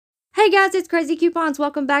Hey guys, it's Crazy Coupons.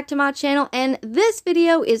 Welcome back to my channel, and this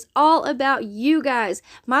video is all about you guys,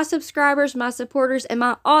 my subscribers, my supporters, and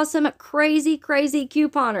my awesome crazy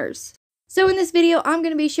couponers. So in this video, I'm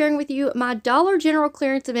going to be sharing with you my Dollar General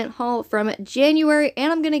clearance event haul from January, and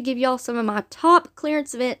I'm going to give y'all some of my top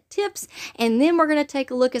clearance event tips, and then we're going to take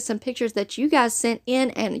a look at some pictures that you guys sent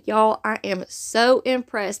in, and y'all, I am so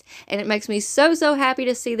impressed, and it makes me so happy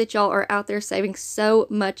to see that y'all are out there saving so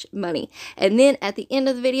much money. And then at the end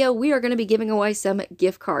of the video, we are going to be giving away some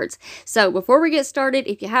gift cards. So before we get started,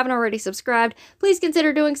 if you haven't already subscribed, please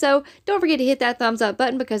consider doing so. Don't forget to hit that thumbs up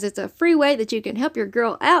button because it's a free way that you can help your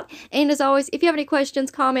girl out. And as always, if you have any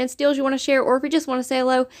questions, comments, deals you want to share, or if you just want to say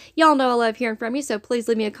hello, y'all know I love hearing from you, so please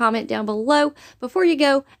leave me a comment down below before you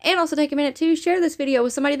go, and also take a minute to share this video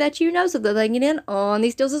with somebody that you know so that they can get in on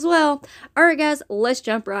these deals as well. Alright guys, let's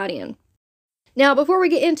jump right in. Now, before we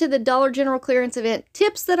get into the Dollar General clearance event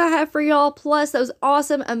tips that I have for y'all, plus those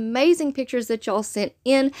awesome, amazing pictures that y'all sent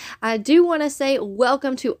in, I do want to say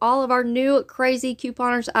welcome to all of our new crazy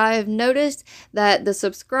couponers. I have noticed that the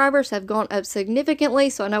subscribers have gone up significantly,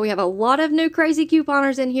 so I know we have a lot of new crazy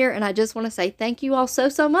couponers in here, and I just want to say thank you all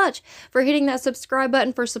so much for hitting that subscribe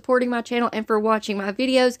button, for supporting my channel, and for watching my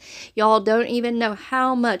videos. Y'all don't even know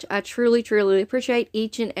how much I truly appreciate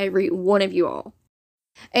each and every one of you all.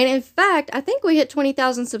 And in fact, I think we hit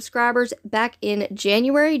 20,000 subscribers back in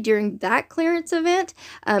January during that clearance event.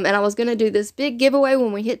 And I was going to do this big giveaway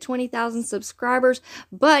when we hit 20,000 subscribers.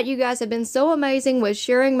 But you guys have been so amazing with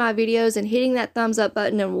sharing my videos and hitting that thumbs up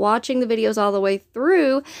button and watching the videos all the way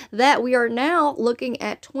through that we are now looking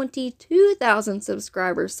at 22,000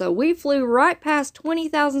 subscribers. So we flew right past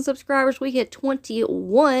 20,000 subscribers. We hit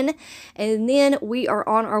 21, and then we are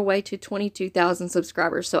on our way to 22,000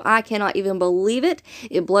 subscribers. So I cannot even believe it.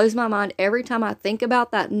 It blows my mind every time I think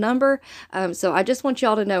about that number. So I just want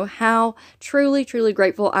y'all to know how truly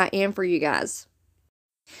grateful I am for you guys.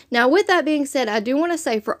 Now, with that being said, I do want to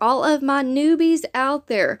say for all of my newbies out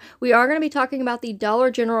there, we are going to be talking about the Dollar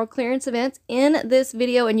General clearance events in this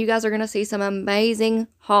video, and you guys are going to see some amazing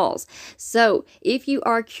hauls. So if you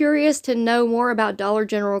are curious to know more about Dollar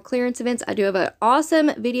General clearance events, I do have an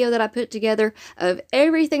awesome video that I put together of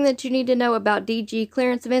everything that you need to know about DG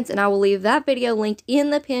clearance events, and I will leave that video linked in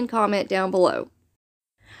the pinned comment down below.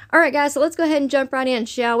 Alright guys, so let's go ahead and jump right in,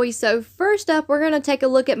 shall we? So first up, we're going to take a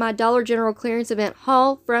look at my Dollar General clearance event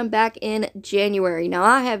haul from back in January. Now,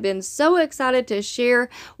 I have been so excited to share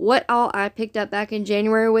what all I picked up back in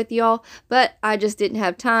January with y'all, but I just didn't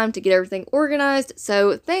have time to get everything organized.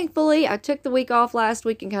 So thankfully, I took the week off last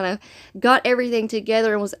week and kind of got everything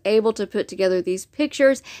together and was able to put together these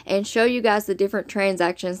pictures and show you guys the different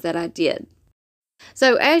transactions that I did.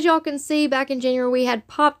 So as y'all can see, back in January, we had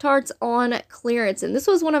Pop-Tarts on clearance, and this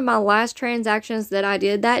was one of my last transactions that I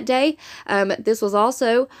did that day. This was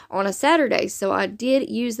also on a Saturday, so I did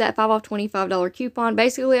use that 5 off $25 coupon.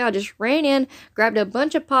 Basically, I just ran in, grabbed a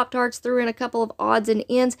bunch of Pop-Tarts, threw in a couple of odds and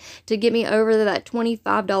ends to get me over that $25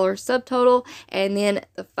 subtotal, and then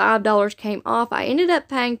the $5 came off. I ended up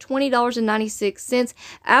paying $20.96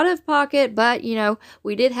 out of pocket, but you know,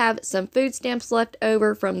 we did have some food stamps left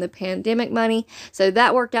over from the pandemic money. So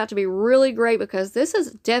that worked out to be really great because this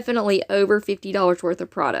is definitely over $50 worth of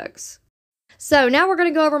products. So now we're going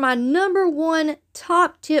to go over my number one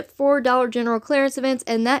top tip for Dollar General clearance events,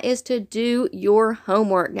 and that is to do your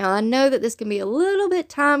homework. Now, I know that this can be a little bit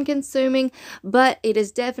time consuming, but it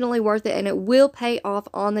is definitely worth it, and it will pay off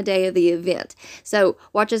on the day of the event. So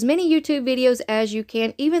watch as many YouTube videos as you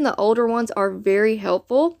can. Even the older ones are very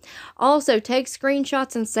helpful. Also, take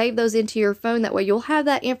screenshots and save those into your phone. That way you'll have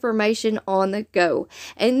that information on the go.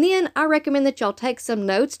 And then I recommend that y'all take some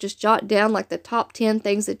notes. Just jot down like the top 10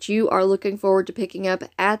 things that you are looking forward to picking up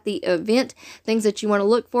at the event. Things that you want to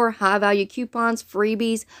look for, high value coupons,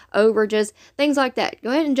 freebies, overages, things like that. Go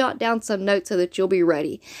ahead and jot down some notes so that you'll be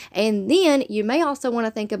ready. And then you may also want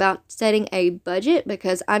to think about setting a budget,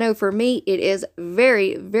 because I know for me it is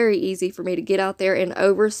very easy for me to get out there and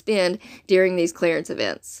overspend during these clearance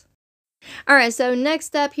events. Alright, so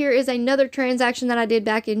next up here is another transaction that I did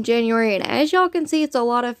back in January, and as y'all can see, it's a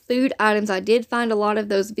lot of food items. I did find a lot of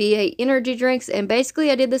those VA energy drinks, and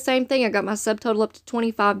basically I did the same thing. I got my subtotal up to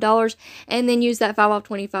 $25 and then used that 5 off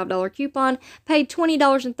 $25 coupon, paid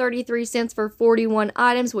 $20.33 for 41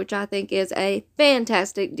 items, which I think is a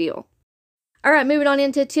fantastic deal. Alright, moving on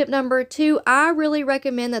into tip number 2. I really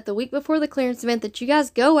recommend that the week before the clearance event that you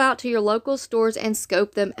guys go out to your local stores and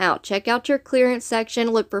scope them out. Check out your clearance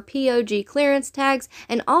section, look for POG clearance tags,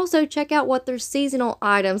 and also check out what their seasonal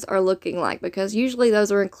items are looking like, because usually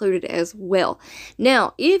those are included as well.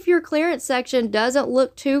 Now, if your clearance section doesn't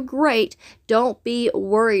look too great, don't be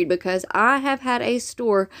worried, because I have had a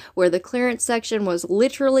store where the clearance section was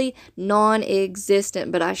literally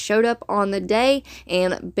non-existent, but I showed up on the day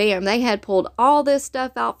and bam, they had pulled all this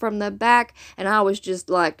stuff out from the back, and I was just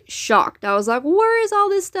like shocked. I was like, where is all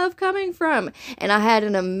this stuff coming from? And I had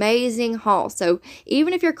an amazing haul. So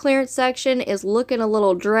even if your clearance section is looking a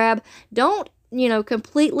little drab, don't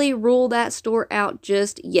completely rule that store out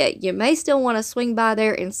just yet. You may still want to swing by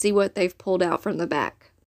there and see what they've pulled out from the back.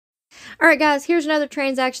 Alright guys, here's another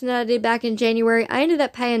transaction that I did back in January. I ended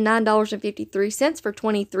up paying $9.53 for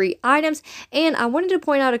 23 items, and I wanted to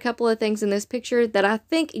point out a couple of things in this picture that I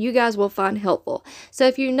think you guys will find helpful. So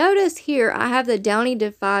if you notice here, I have the Downy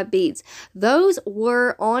Defy beads. Those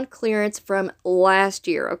were on clearance from last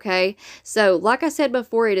year, okay? So like I said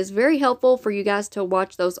before, it is very helpful for you guys to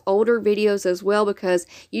watch those older videos as well, because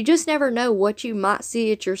you just never know what you might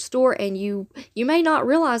see at your store, and you may not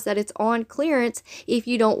realize that it's on clearance if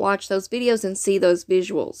you don't watch those videos and see those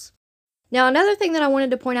visuals. Now, another thing that I wanted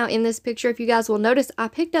to point out in this picture, if you guys will notice, I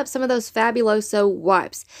picked up some of those Fabuloso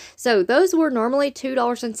wipes. So those were normally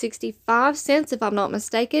 $2.65 if I'm not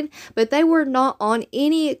mistaken, but they were not on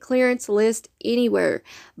any clearance list anywhere.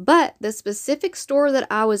 But the specific store that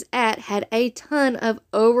I was at had a ton of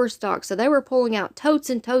overstock. So they were pulling out totes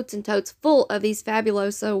and totes and totes full of these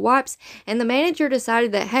Fabuloso wipes, and the manager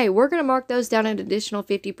decided that, hey, we're going to mark those down an additional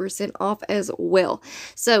 50% off as well.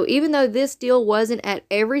 So even though this deal wasn't at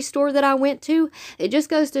every store that I went to, it just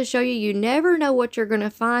goes to show you, you never know what you're going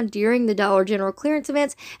to find during the Dollar General clearance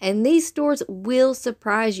events, and these stores will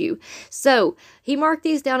surprise you. So he marked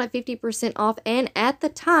these down at 50% off, and at the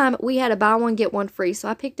time we had a buy one get one free, so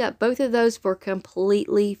I picked up both of those for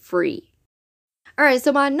completely free. Alright,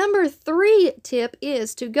 so my number 3 tip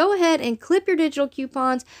is to go ahead and clip your digital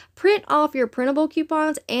coupons, print off your printable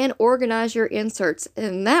coupons, and organize your inserts.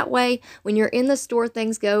 And that way, when you're in the store,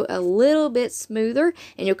 things go a little bit smoother,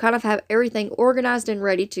 and you'll kind of have everything organized and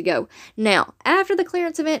ready to go. Now, after the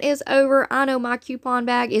clearance event is over, I know my coupon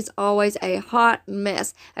bag is always a hot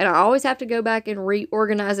mess, and I always have to go back and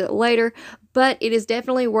reorganize it later, but it is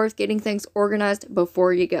definitely worth getting things organized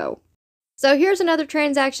before you go. So here's another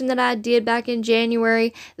transaction that I did back in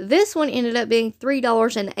January. This one ended up being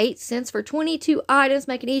 $3.08 for 22 items,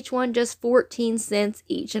 making each one just 14 cents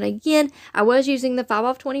each. And again, I was using the 5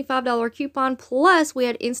 off $25 coupon, plus we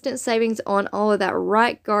had instant savings on all of that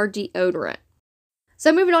Right Guard deodorant.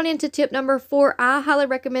 So moving on into tip number 4, I highly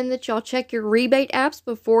recommend that y'all check your rebate apps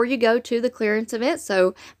before you go to the clearance event.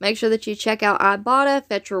 So make sure that you check out Ibotta,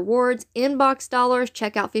 Fetch Rewards, Inbox Dollars,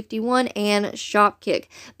 Checkout 51, and Shopkick.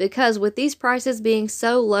 Because with these prices being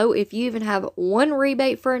so low, if you even have one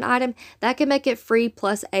rebate for an item, that can make it free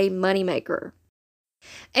plus a moneymaker.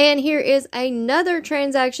 And here is another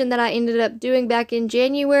transaction that I ended up doing back in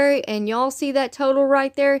January, and y'all see that total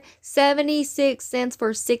right there, 76 cents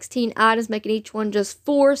for 16 items, making each one just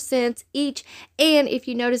 4 cents each. And if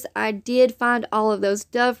you notice, I did find all of those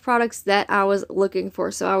Dove products that I was looking for,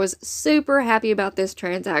 so I was super happy about this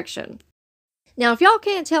transaction. Now, if y'all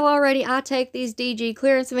can't tell already, I take these DG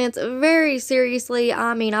clearance events very seriously.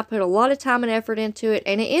 I mean, I put a lot of time and effort into it,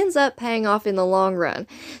 and it ends up paying off in the long run.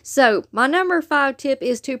 So, my number 5 tip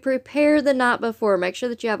is to prepare the night before. Make sure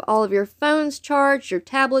that you have all of your phones charged, your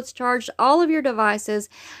tablets charged, all of your devices,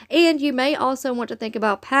 and you may also want to think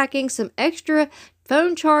about packing some extra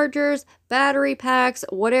phone chargers, battery packs,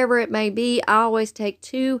 whatever it may be. I always take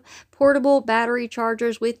 2 portable battery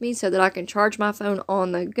chargers with me so that I can charge my phone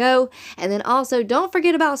on the go. And then also, don't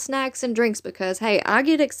forget about snacks and drinks, because, hey, I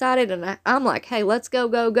get excited and I'm like, hey, let's go,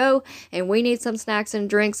 go, go. And we need some snacks and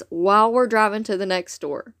drinks while we're driving to the next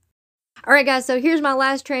store. Alright guys, so here's my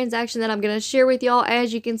last transaction that I'm going to share with y'all.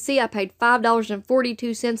 As you can see, I paid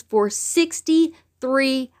 $5.42 for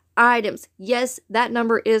 63 items. Yes, that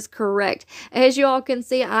is is correct. As you all can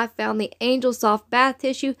see, I found the Angel Soft bath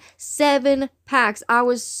tissue, 7 packs. I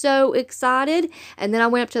was so excited. And then I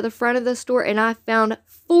went up to the front of the store and I found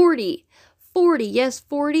 40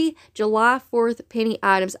 July 4th penny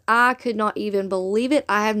items. I could not even believe it.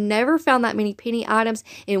 I have never found that many penny items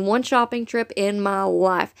in one shopping trip in my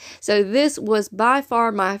life. So this was by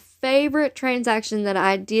far my favorite transaction that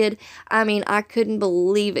I did. I mean, I couldn't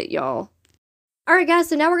believe it, y'all. Alright guys,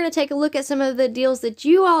 so now we're going to take a look at some of the deals that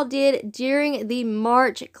you all did during the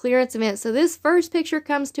March clearance event. So this first picture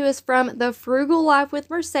comes to us from The Frugal Life with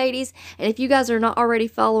Mercedes, and if you guys are not already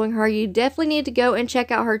following her, you definitely need to go and check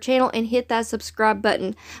out her channel and hit that subscribe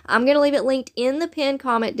button. I'm going to leave it linked in the pinned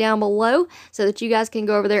comment down below so that you guys can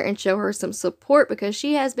go over there and show her some support, because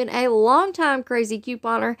she has been a long time crazy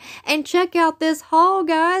couponer. And check out this haul,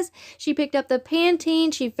 guys. She picked up the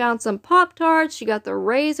Pantene, she found some Pop-Tarts, she got the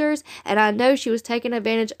razors, and I know she was was taking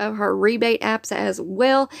advantage of her rebate apps as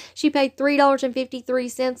well. She paid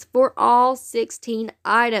 $3.53 for all 16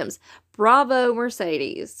 items. Bravo,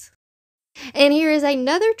 Mercedes. And here is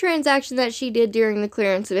another transaction that she did during the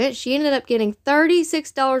clearance event. She ended up getting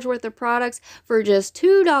 $36 worth of products for just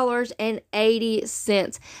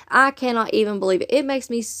 $2.80. I cannot even believe it. It makes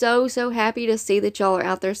me so happy to see that y'all are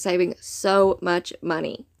out there saving so much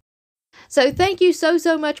money. So thank you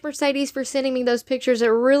so much, Mercedes, for sending me those pictures. It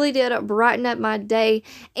really did brighten up my day.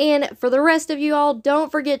 And for the rest of you all,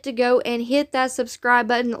 don't forget to go and hit that subscribe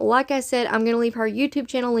button. Like I said, I'm going to leave her YouTube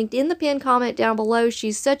channel linked in the pinned comment down below.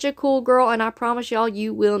 She's such a cool girl, and I promise y'all,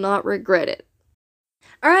 you will not regret it.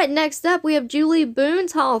 Alright, next up we have Julie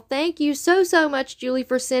Boone's haul. Thank you so much, Julie,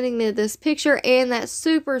 for sending me this picture and that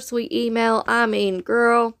super sweet email. I mean,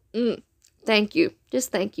 girl, thank you. Just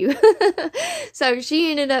thank you. So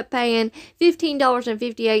she ended up paying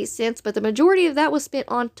 $15.58, but the majority of that was spent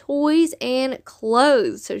on toys and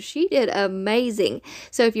clothes. So she did amazing.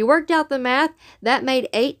 So if you worked out the math, that made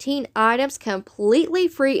 18 items completely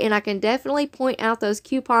free, and I can definitely point out those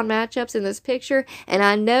coupon matchups in this picture, and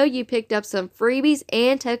I know you picked up some freebies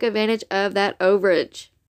and took advantage of that overage.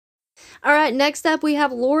 Alright, next up we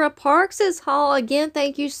have Laura Parks' haul. Again,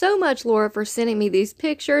 thank you so much, Laura, for sending me these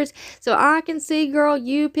pictures. So I can see, girl,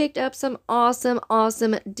 you picked up some awesome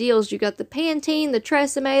deals. You got the Pantene, the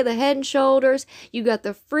Tresemme, the Head & Shoulders. You got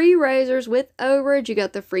the free razors with overage. You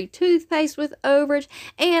got the free toothpaste with overage.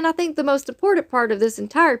 And I think the most important part of this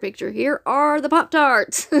entire picture here are the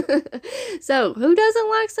Pop-Tarts. So who doesn't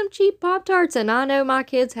like some cheap Pop-Tarts? And I know my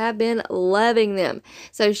kids have been loving them.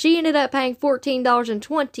 So she ended up paying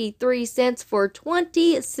 $14.23 for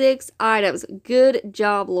 26 items. Good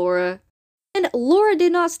job, Laura. And Laura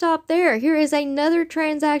did not stop there. Here is another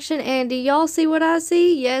transaction, and do y'all see what I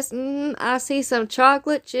see? Yes, I see some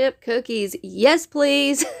chocolate chip cookies. Yes,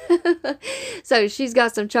 please. So she's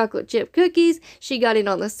got some chocolate chip cookies. She got in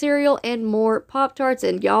on the cereal and more Pop-Tarts,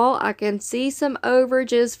 and y'all, I can see some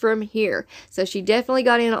overages from here. So she definitely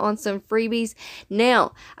got in on some freebies.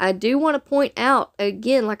 Now, I do want to point out,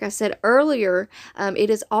 again, like I said earlier, it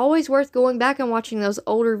is always worth going back and watching those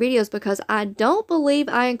older videos, because I don't believe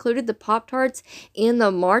I included the Pop-Tarts in the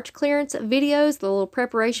March clearance videos, the little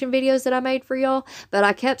preparation videos that I made for y'all, but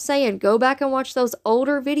I kept saying go back and watch those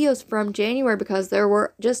older videos from January, because there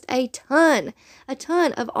were just a ton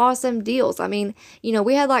of awesome deals. I mean, you know,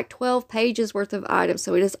 we had like 12 pages worth of items,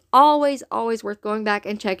 so it is always worth going back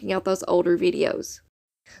and checking out those older videos.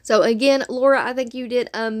 So again, Laura, I think you did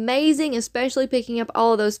amazing, especially picking up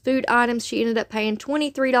all of those food items. She ended up paying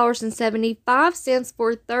 $23.75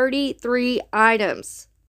 for 33 items.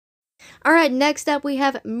 Alright, next up we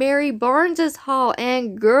have Mary Barnes's haul,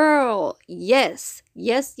 and girl, yes.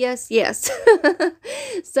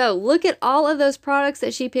 So look at all of those products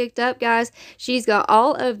that she picked up, guys. She's got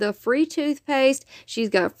all of the free toothpaste, she's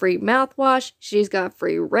got free mouthwash, she's got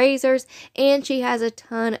free razors, and she has a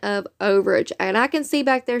ton of overage. And I can see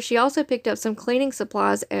back there she also picked up some cleaning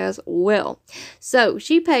supplies as well. So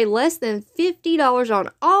she paid less than $50 on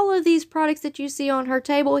all of these products that you see on her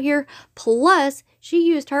table here, plus she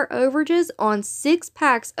used her overages on 6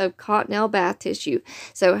 packs of Cottonelle bath tissue.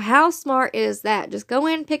 So how smart is that? Just go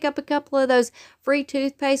in, pick up a couple of those free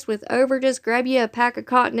toothpaste with overages, grab you a pack of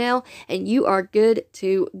Cottonelle, and you are good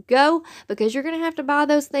to go, because you're going to have to buy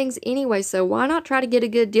those things anyway, so why not try to get a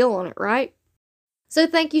good deal on it, right? So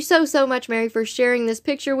thank you so much, Mary, for sharing this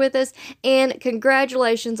picture with us, and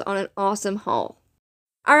congratulations on an awesome haul.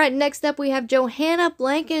 Alright, next up we have Johanna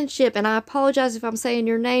Blankenship, and I apologize if I'm saying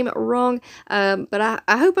your name wrong, but I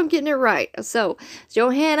hope I'm getting it right. So,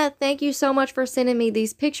 Johanna, thank you so much for sending me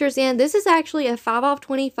these pictures in. This is actually a 5 off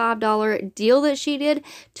 $25 deal that she did.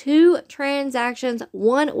 2 transactions.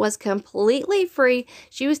 One was completely free.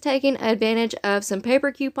 She was taking advantage of some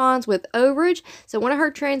paper coupons with overage, so one of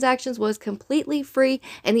her transactions was completely free,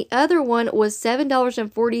 and the other one was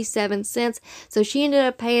 $7.47, so she ended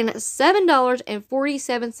up paying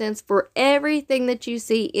 $7.47 for everything that you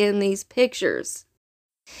see in these pictures.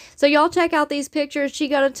 So y'all check out these pictures. She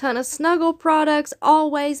got a ton of Snuggle products,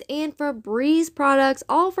 Always, and Febreze products,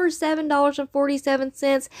 all for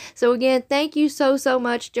 $7.47. So again, thank you so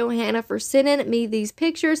much, Johanna, for sending me these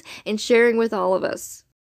pictures and sharing with all of us.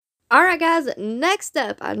 Alright guys, next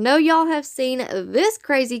up, I know y'all have seen this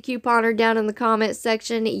crazy couponer down in the comment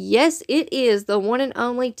section. Yes, it is the one and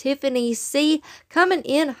only Tiffany C, coming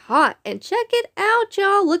in hot. And check it out,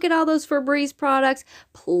 y'all. Look at all those Febreze products.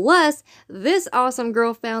 Plus, this awesome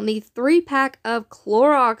girl found the 3-pack of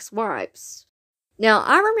Clorox wipes. Now,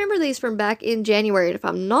 I remember these from back in January, and if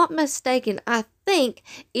I'm not mistaken, I think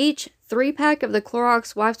each 3-pack of the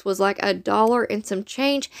Clorox wipes was like $1 and some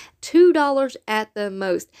change, $2 at the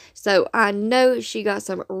most. So I know she got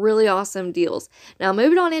some really awesome deals. Now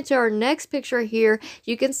moving on into our next picture here,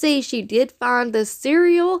 you can see she did find the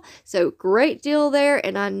cereal. So great deal there.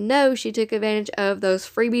 And I know she took advantage of those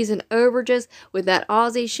freebies and overages with that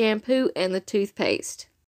Aussie shampoo and the toothpaste.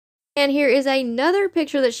 And here is another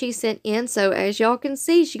picture that she sent in. So as y'all can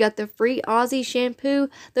see, she got the free Aussie shampoo,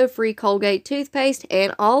 the free Colgate toothpaste,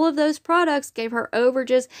 and all of those products gave her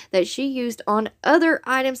overages that she used on other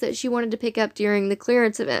items that she wanted to pick up during the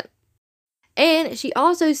clearance event. And she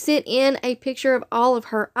also sent in a picture of all of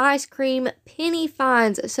her ice cream penny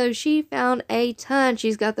finds. So she found a ton.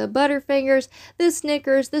 She's got the Butterfingers, the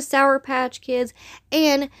Snickers, the Sour Patch Kids,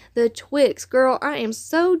 and the Twix. Girl, I am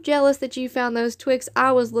so jealous that you found those Twix.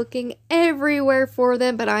 I was looking everywhere for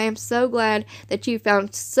them, but I am so glad that you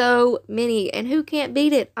found so many. And who can't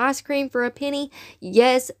beat it? Ice cream for a penny?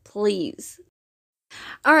 Yes, please.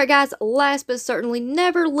 Alright guys, last but certainly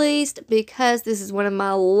never least, because this is one of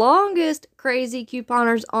my longest crazy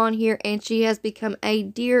couponers on here and she has become a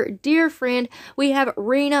dear, dear friend, we have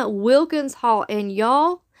Rena Wilkins Hall. And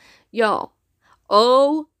y'all,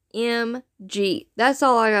 OMG. That's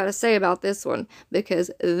all I gotta say about this one,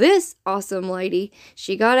 because this awesome lady,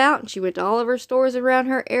 she got out and she went to all of her stores around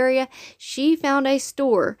her area. She found a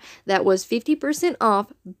store that was 50%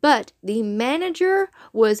 off, but the manager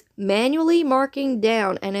was manually marking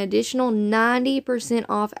down an additional 90%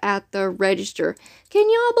 off at the register. Can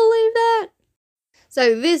y'all believe that?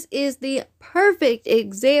 So this is the perfect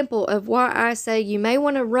example of why I say you may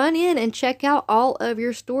want to run in and check out all of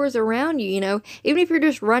your stores around you, even if you're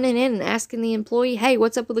just running in and asking the employee, hey,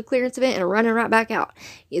 what's up with the clearance event, and running right back out.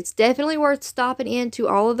 It's definitely worth stopping into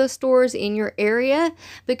all of the stores in your area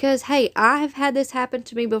because, hey, I have had this happen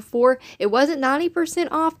to me before. It wasn't 90%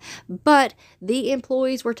 off, but the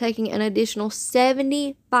employees were taking an additional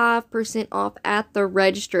 75% off at the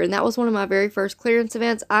register, and that was one of my very first clearance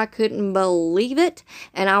events. I couldn't believe it.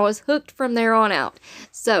 And I was hooked from there on out.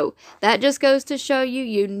 So that just goes to show you,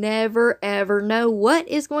 you never ever know what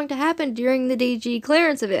is going to happen during the DG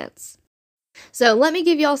clearance events. So let me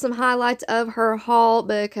give y'all some highlights of her haul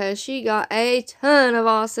because she got a ton of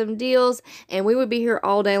awesome deals and we would be here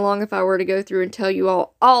all day long if I were to go through and tell you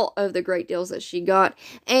all of the great deals that she got.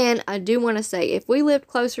 And I do want to say, if we lived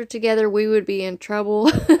closer together, we would be in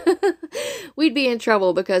trouble. We'd be in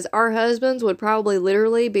trouble because our husbands would probably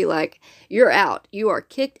literally be like, you're out. You are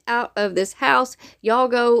kicked out of this house. Y'all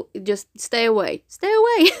go, just stay away. Stay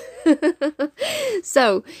away.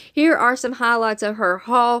 So here are some highlights of her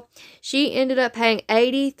haul. She ended up paying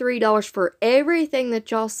 $83 for everything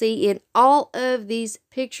that y'all see in all of these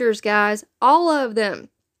pictures, guys. All of them.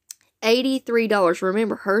 $83.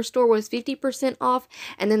 Remember, her store was 50% off,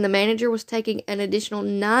 and then the manager was taking an additional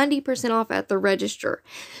 90% off at the register.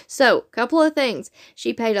 So, a couple of things.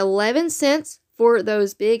 She paid 11 cents for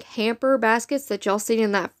those big hamper baskets that y'all seen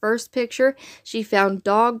in that first picture. She found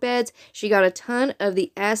dog beds. She got a ton of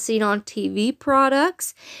the As Seen on TV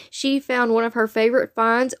products. She found one of her favorite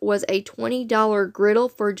finds was a $20 griddle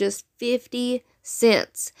for just 50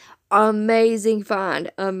 cents. Amazing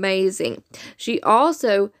find. Amazing. She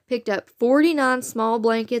also picked up 49 small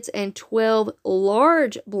blankets and 12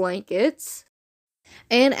 large blankets.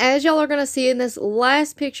 And as y'all are going to see in this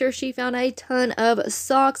last picture, she found a ton of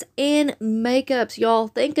socks and makeups. Y'all,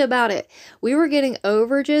 think about it. We were getting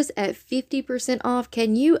overages at 50% off.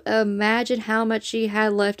 Can you imagine how much she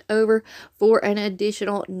had left over for an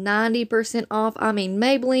additional 90% off? I mean,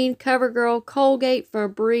 Maybelline, CoverGirl, Colgate,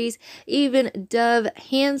 Febreze, even Dove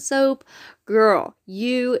hand soap. Girl,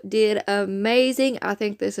 you did amazing. I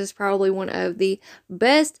think this is probably one of the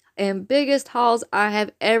best and biggest hauls I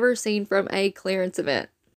have ever seen from a clearance event.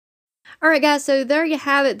 Alright guys, so there you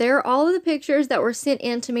have it. There are all of the pictures that were sent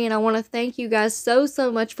in to me, and I want to thank you guys so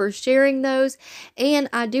much for sharing those. And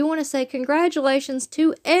I do want to say congratulations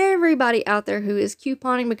to everybody out there who is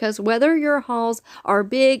couponing, because whether your hauls are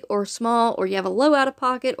big or small, or you have a low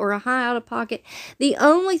out-of-pocket or a high out-of-pocket, the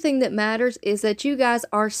only thing that matters is that you guys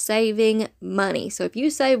are saving money. So if you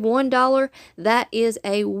save $1, that is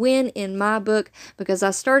a win in my book, because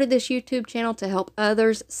I started this YouTube channel to help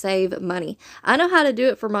others save money. I know how to do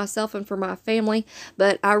it for myself and for my family,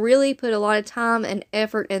 but I really put a lot of time and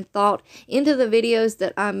effort and thought into the videos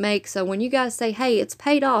that I make. So when you guys say, hey, it's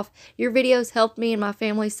paid off, your videos helped me and my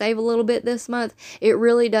family save a little bit this month, it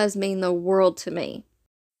really does mean the world to me.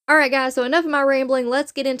 Alright guys, so enough of my rambling.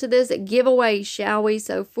 Let's get into this giveaway, shall we?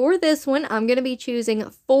 So for this one, I'm going to be choosing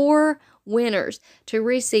 4 winners to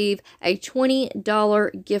receive a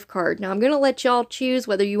 $20 gift card. Now, I'm going to let y'all choose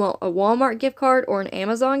whether you want a Walmart gift card or an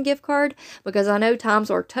Amazon gift card, because I know times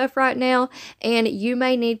are tough right now and you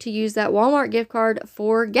may need to use that Walmart gift card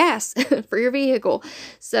for gas for your vehicle.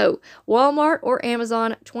 So Walmart or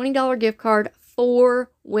Amazon, $20 gift card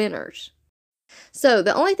for winners. So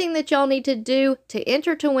the only thing that y'all need to do to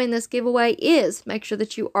enter to win this giveaway is make sure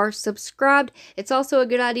that you are subscribed. It's also a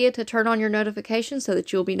good idea to turn on your notifications so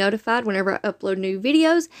that you'll be notified whenever I upload new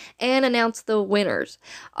videos and announce the winners.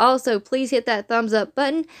 Also, please hit that thumbs up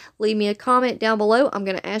button. Leave me a comment down below. I'm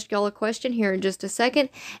going to ask y'all a question here in just a second.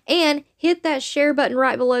 And hit that share button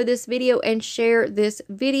right below this video and share this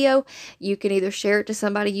video. You can either share it to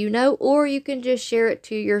somebody you know, or you can just share it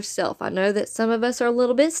to yourself. I know that some of us are a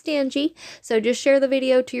little bit stingy, so just share the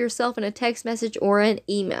video to yourself in a text message or an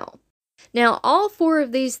email. Now, all 4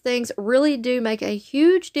 of these things really do make a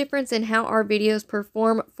huge difference in how our videos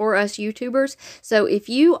perform for us YouTubers. So if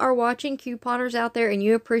you are watching couponers out there and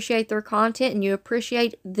you appreciate their content and you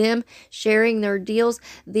appreciate them sharing their deals,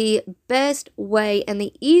 the best way and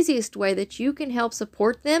the easiest way that you can help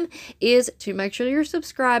support them is to make sure you're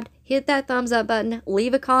subscribed. Hit that thumbs up button,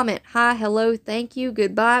 leave a comment, hi, hello, thank you,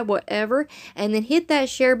 goodbye, whatever, and then hit that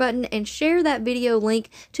share button and share that video link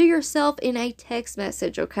to yourself in a text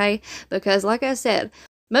message, okay? Because like I said,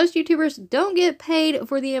 most YouTubers don't get paid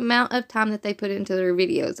for the amount of time that they put into their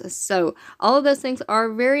videos. So all of those things are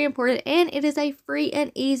very important, and it is a free and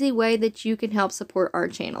easy way that you can help support our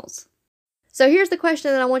channels. So here's the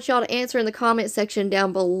question that I want y'all to answer in the comment section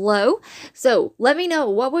down below. So let me know,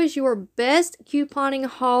 what was your best couponing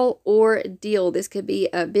haul or deal? This could be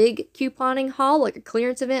a big couponing haul, like a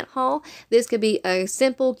clearance event haul. This could be a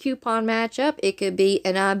simple coupon matchup. It could be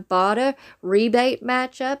an Ibotta rebate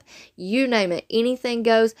matchup. You name it, anything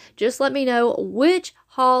goes. Just let me know, which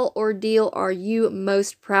haul or deal are you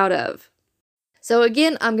most proud of? So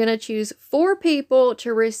again, I'm going to choose 4 people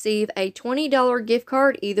to receive a $20 gift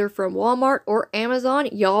card, either from Walmart or Amazon.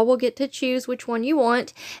 Y'all will get to choose which one you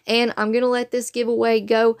want. And I'm going to let this giveaway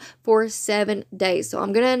go for 7 days. So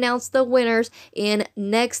I'm going to announce the winners in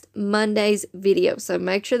next Monday's video. So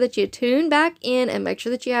make sure that you tune back in and make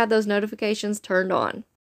sure that you have those notifications turned on.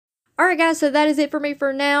 Alright guys, so that is it for me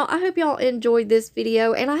for now. I hope y'all enjoyed this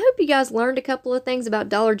video, and I hope you guys learned a couple of things about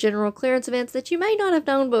Dollar General clearance events that you may not have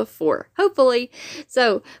known before. Hopefully.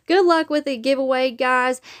 So, good luck with the giveaway,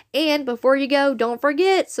 guys. And before you go, don't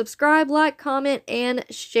forget, subscribe, like, comment, and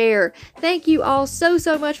share. Thank you all so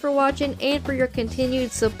much for watching and for your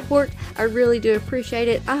continued support. I really do appreciate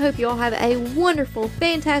it. I hope you all have a wonderful,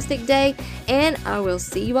 fantastic day, and I will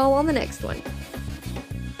see you all on the next one.